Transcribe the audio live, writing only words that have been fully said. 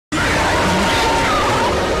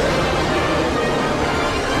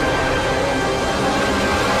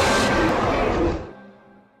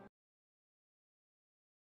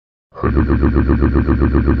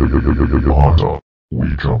Anna,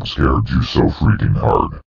 we jump scared you so freaking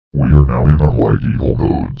hard. We are now in unlike evil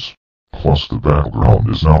modes. Plus the background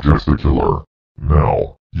is now just the killer.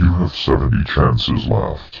 Now, you have 70 chances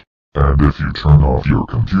left. And if you turn off your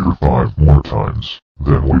computer 5 more times,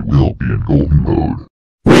 then we will be in golden mode.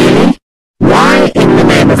 Really? Why in the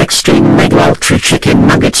name of extreme mega ultra chicken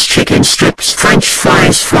nuggets, chicken strips, french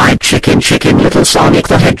fries, fried chicken, Little Sonic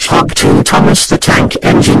the Hedgehog 2, Thomas the Tank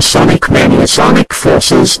Engine, Sonic Mania, Sonic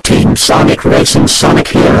Forces, Team Sonic Racing, Sonic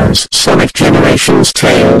Heroes, Sonic Generations,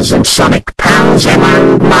 Tails and Sonic Pals,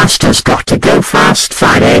 Emerald Masters, Got to Go Fast,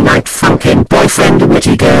 Friday Night Funkin', Boyfriend,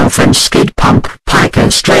 Witty Girlfriend, Skid Pump, Piker,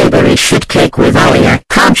 Strawberry Shitcake with Alia,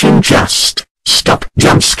 can't you just stop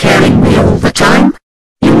jump scaring me all the time?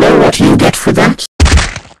 You know what you get for that?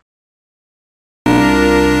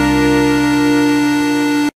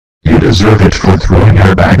 You deserve it for throwing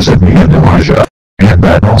airbags at me and Elijah. And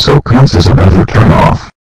that also counts as another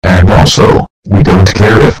turn-off. And also, we don't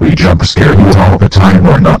care if we jump scare you all the time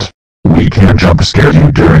or not. We can jump scare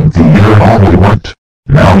you during the year all we want.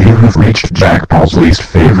 Now you have reached Jack Paul's least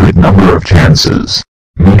favorite number of chances.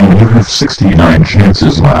 Meaning you have 69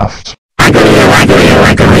 chances left.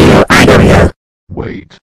 Agario.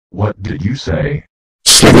 Wait, what did you say?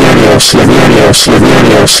 Sliverio.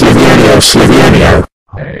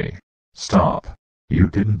 Hey, stop. You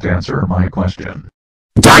didn't answer my question.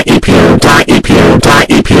 Diepio.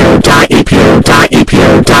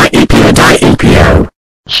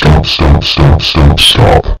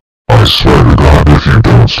 Stop. I swear to God, if you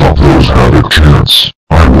don't stop those havoc chants,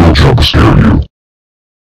 I will jump scare you.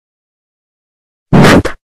 Nope.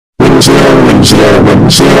 Win zero.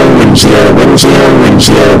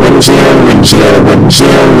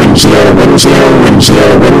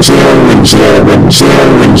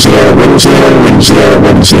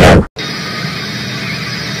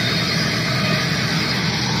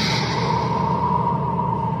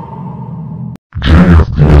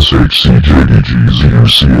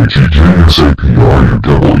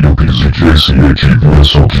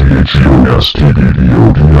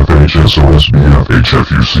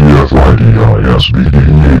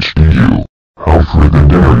 HFUCFYDISBDHDU. How friggin'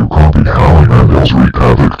 dare you copy Howie Mandel's Wreak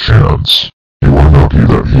Havoc chants? You are lucky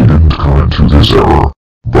that he didn't come into this error.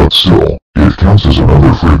 But still, it counts as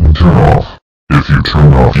another friggin' turn-off. If you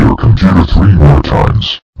turn off your computer 3 more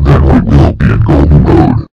times, then we will be in golden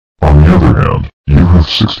mode. On the other hand, you have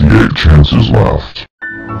 68 chances left.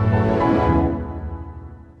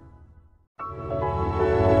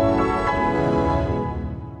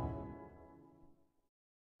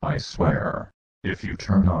 I swear, if you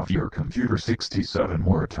turn off your computer 67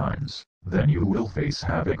 more times, then you will face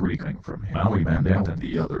havoc wreaking from Howie Mandel and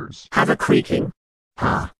the others. Havoc wreaking?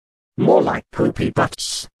 More like poopy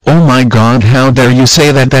butts. Oh my God, how dare you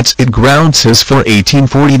say that? That's it. Ground says for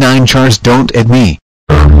 1849 chars, don't add me.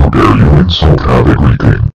 And how dare you insult havoc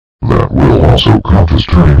wreaking? That will also count as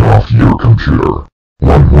turning off your computer.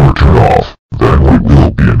 One more turn off, then we will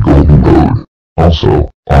be in golden mode. Also,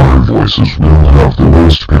 our voices will have the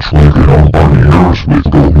lowest pitch like in all body errors with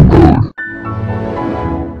golden mode.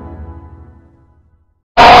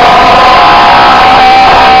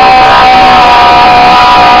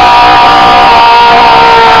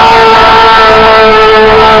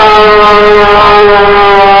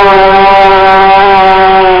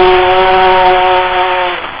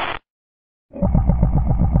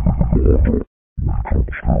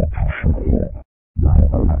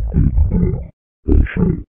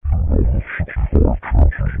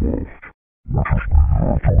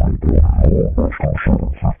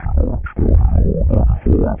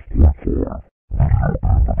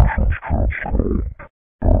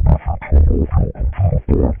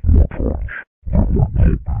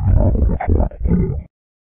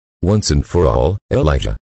 Once and for all,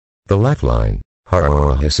 Elijah. The laugh line,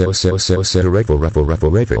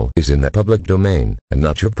 is in the public domain, and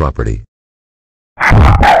not your property.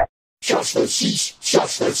 Shots the cease.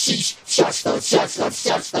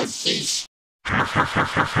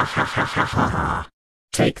 Ha.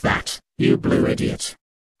 Take that, you blue idiot.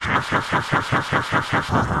 Ha.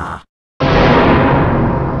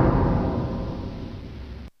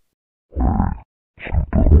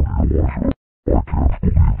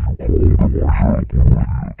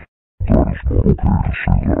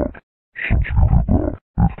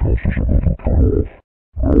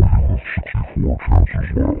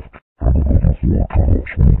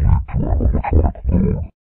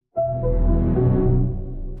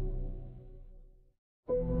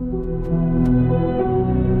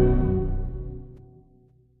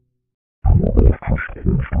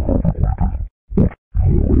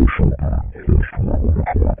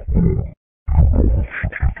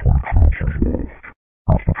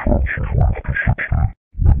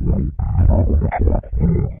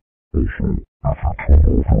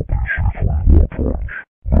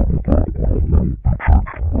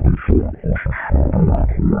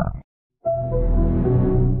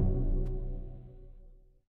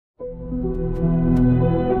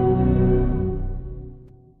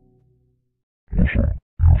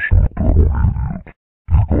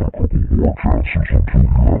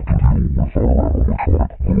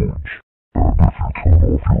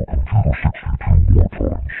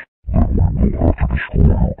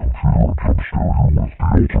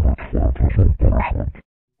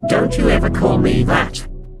 Don't you ever call me that.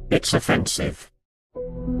 It's offensive.